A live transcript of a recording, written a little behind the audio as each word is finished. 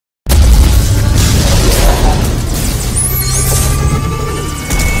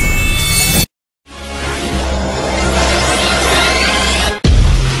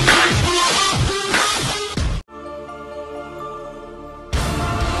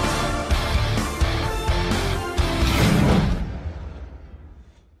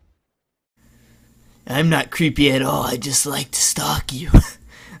I'm not creepy at all. I just like to stalk you.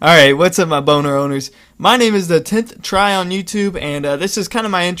 Alright, what's up, my boner owners? My name is the 10th Try on YouTube, and this is kind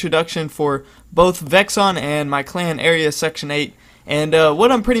of my introduction for both Vexon and my clan area section 8. And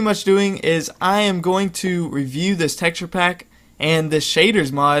what I'm pretty much doing is I am going to review this texture pack and this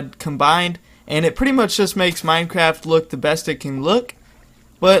shaders mod combined, and it pretty much just makes Minecraft look the best it can look.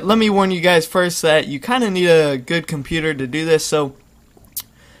 But let me warn you guys first that you kind of need a good computer to do this. So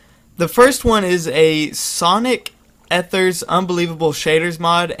the first one is a Sonic Ether's Unbelievable Shaders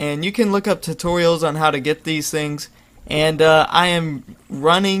mod, and you can look up tutorials on how to get these things. And I am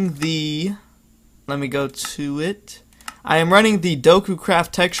running the, let me go to it. I am running the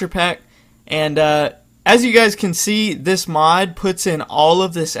DokuCraft texture pack, and as you guys can see, this mod puts in all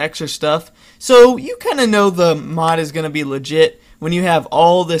of this extra stuff, so you kind of know the mod is going to be legit when you have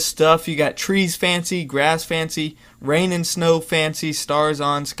all this stuff. You got trees fancy, grass fancy, rain and snow fancy, stars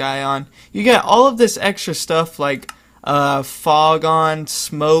on, sky on. You got all of this extra stuff like fog on,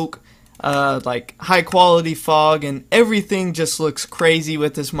 smoke, like high quality fog, and everything just looks crazy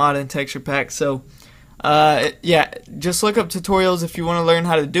with this mod and texture pack. So yeah, just look up tutorials if you want to learn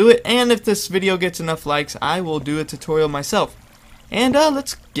how to do it, and if this video gets enough likes, I will do a tutorial myself. And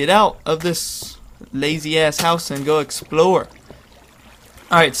let's get out of this lazy ass house and go explore.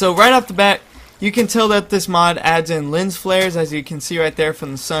 Alright, so right off the bat, you can tell that this mod adds in lens flares, as you can see right there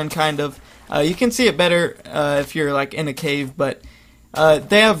from the sun, kind of. You can see it better if you're like in a cave, but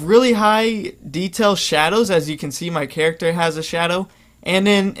they have really high detail shadows. As you can see, my character has a shadow. And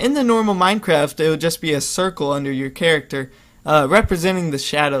in the normal Minecraft, it would just be a circle under your character representing the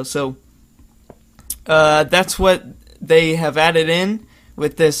shadow. So that's what they have added in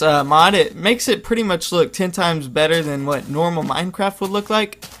with this mod. It makes it pretty much look 10 times better than what normal Minecraft would look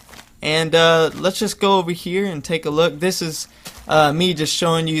like. And let's just go over here and take a look. This is me just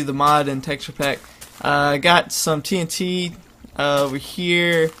showing you the mod and texture pack. I got some TNT over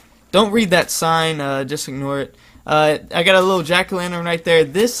here. Don't read that sign, just ignore it. I got a little jack-o'-lantern right there.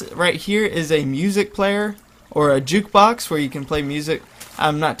 This right here is a music player or a jukebox where you can play music.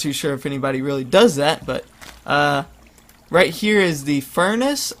 I'm not too sure if anybody really does that, but right here is the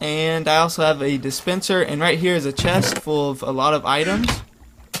furnace, and I also have a dispenser, and right here is a chest full of a lot of items.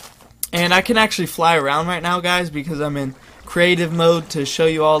 And I can actually fly around right now, guys, because I'm in creative mode to show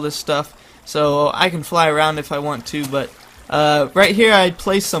you all this stuff. So I can fly around if I want to, but right here I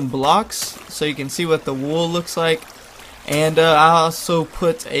placed some blocks so you can see what the wool looks like. And I also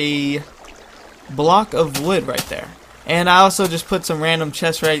put a block of wood right there. And I also just put some random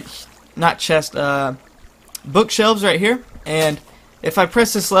chests bookshelves right here. And if I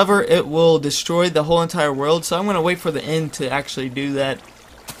press this lever, it will destroy the whole entire world. So I'm going to wait for the end to actually do that.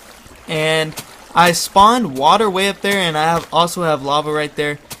 And I spawned water way up there, and I also have lava right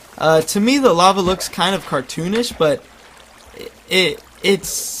there. To me, the lava looks kind of cartoonish, but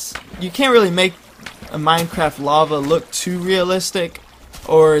it's you can't really make a Minecraft lava look too realistic,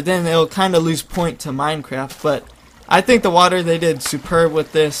 or then it'll kind of lose point to Minecraft. But I think the water, they did superb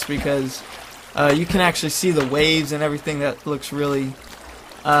with this, because you can actually see the waves and everything. That looks really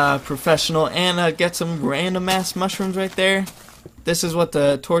professional. And get some random ass mushrooms right there. This is what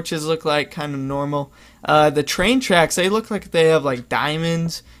the torches look like, kind of normal. The train tracks, they look like they have like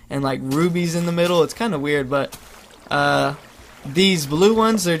diamonds and like rubies in the middle. It's kind of weird, but these blue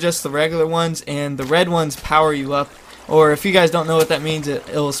ones, they're just the regular ones, and the red ones power you up. Or if you guys don't know what that means,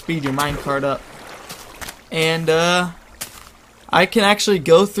 it'll speed your minecart up. And I can actually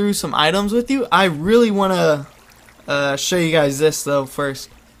go through some items with you. I really want to show you guys this though first.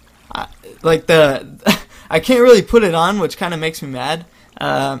 I can't really put it on, which kind of makes me mad.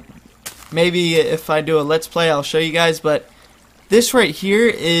 Maybe if I do a let's play, I'll show you guys. But this right here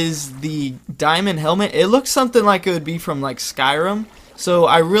is the diamond helmet. It looks something like it would be from like Skyrim. So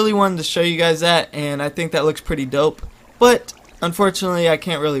I really wanted to show you guys that, and I think that looks pretty dope. But unfortunately, I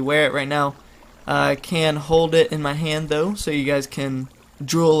can't really wear it right now. I can hold it in my hand though, so you guys can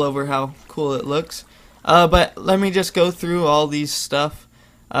drool over how cool it looks. But let me just go through all these stuff,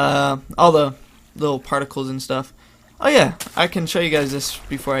 all the little particles and stuff. Oh yeah, I can show you guys this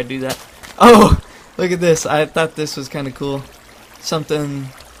before I do that. Oh, look at this. I thought this was kind of cool. Something,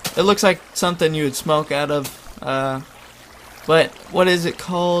 it looks like something you would smoke out of. But what is it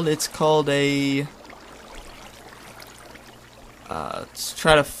called? It's called a, let's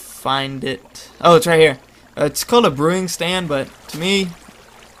try to find it. Oh, it's right here. It's called a brewing stand, but to me,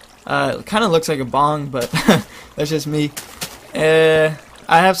 it kind of looks like a bong, but that's just me.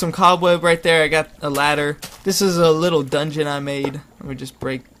 I have some cobweb right there. I got a ladder. This is a little dungeon I made. Let me just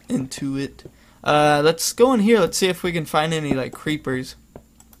break into it. Let's go in here. Let's see if we can find any like creepers.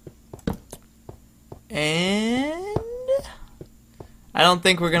 And I don't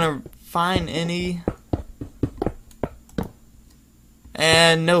think we're gonna find any.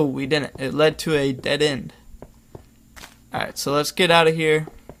 And no, we didn't. It led to a dead end. Alright, so let's get out of here.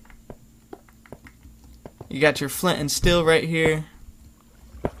 You got your flint and steel right here.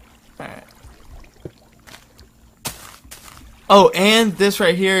 Alright. Oh, and this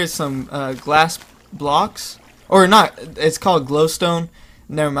right here is some glass blocks. Or not, it's called glowstone.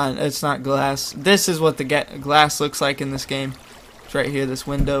 Never mind, it's not glass. This is what the glass looks like in this game. It's right here, this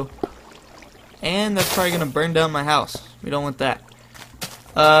window. And that's probably going to burn down my house. We don't want that.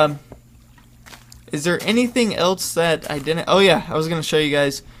 Is there anything else that I didn't... Oh yeah, I was going to show you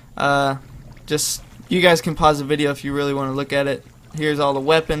guys. Just, you guys can pause the video if you really want to look at it. Here's all the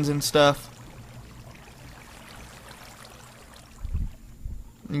weapons and stuff.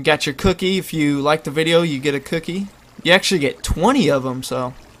 You got your cookie. If you like the video, you get a cookie. You actually get 20 of them,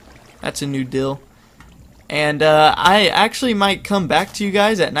 so that's a new deal. And I actually might come back to you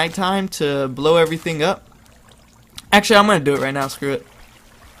guys at nighttime to blow everything up. Actually, I'm going to do it right now. Screw it.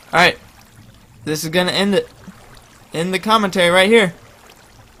 Alright. This is going to end it. In the commentary right here.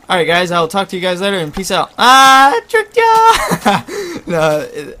 Alright, guys. I'll talk to you guys later, and peace out. Ah, tricked ya!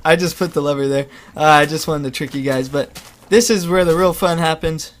 No, I just put the lever there. I just wanted to trick you guys, but this is where the real fun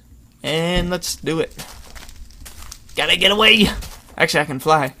happens. And let's do it. Gotta get away! Actually, I can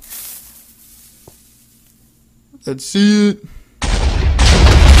fly. Let's see it.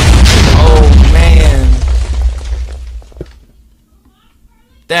 Oh, man.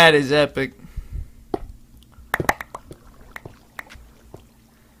 That is epic.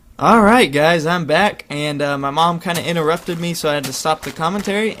 Alright, guys, I'm back. And my mom kind of interrupted me, so I had to stop the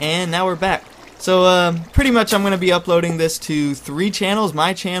commentary. And now we're back. So, pretty much I'm going to be uploading this to 3 channels.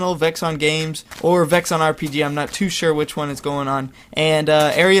 My channel, Vexon Games, or Vexon RPG. I'm not too sure which one is going on. And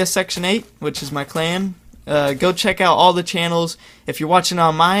Area Section 8, which is my clan. Go check out all the channels. If you're watching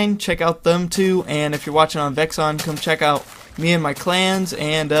on mine, check out them too. And if you're watching on Vexon, come check out me and my clans.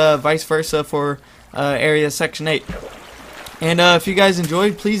 And vice versa for Area Section 8. And if you guys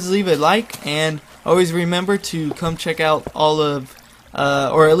enjoyed, please leave a like. And always remember to come check out all of...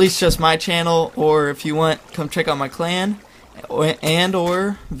 or at least just my channel, or if you want, come check out my clan, or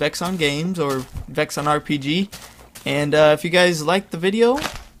Vexon Games, or Vexon RPG. And if you guys like the video,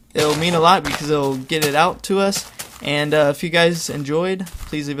 it'll mean a lot because it'll get it out to us. And if you guys enjoyed,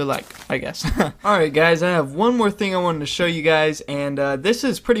 please leave a like, I guess. Alright guys, I have one more thing I wanted to show you guys, and this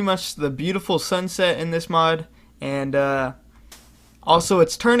is pretty much the beautiful sunset in this mod. And also,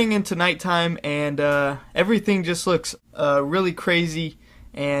 it's turning into nighttime, and everything just looks really crazy.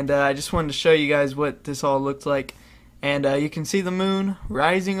 And I just wanted to show you guys what this all looked like. And you can see the moon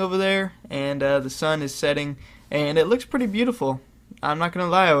rising over there, and the sun is setting, and it looks pretty beautiful. I'm not gonna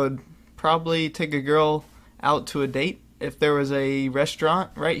lie, I would probably take a girl out to a date if there was a restaurant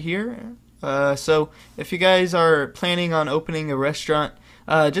right here. So if you guys are planning on opening a restaurant,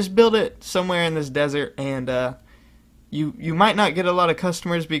 just build it somewhere in this desert, and you might not get a lot of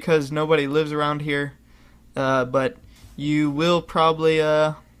customers because nobody lives around here, but you will probably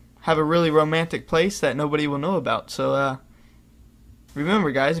have a really romantic place that nobody will know about. So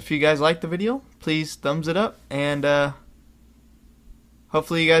remember guys, if you guys liked the video, please thumbs it up, and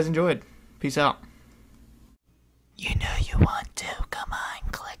hopefully you guys enjoyed. Peace out. You know you want to, come on.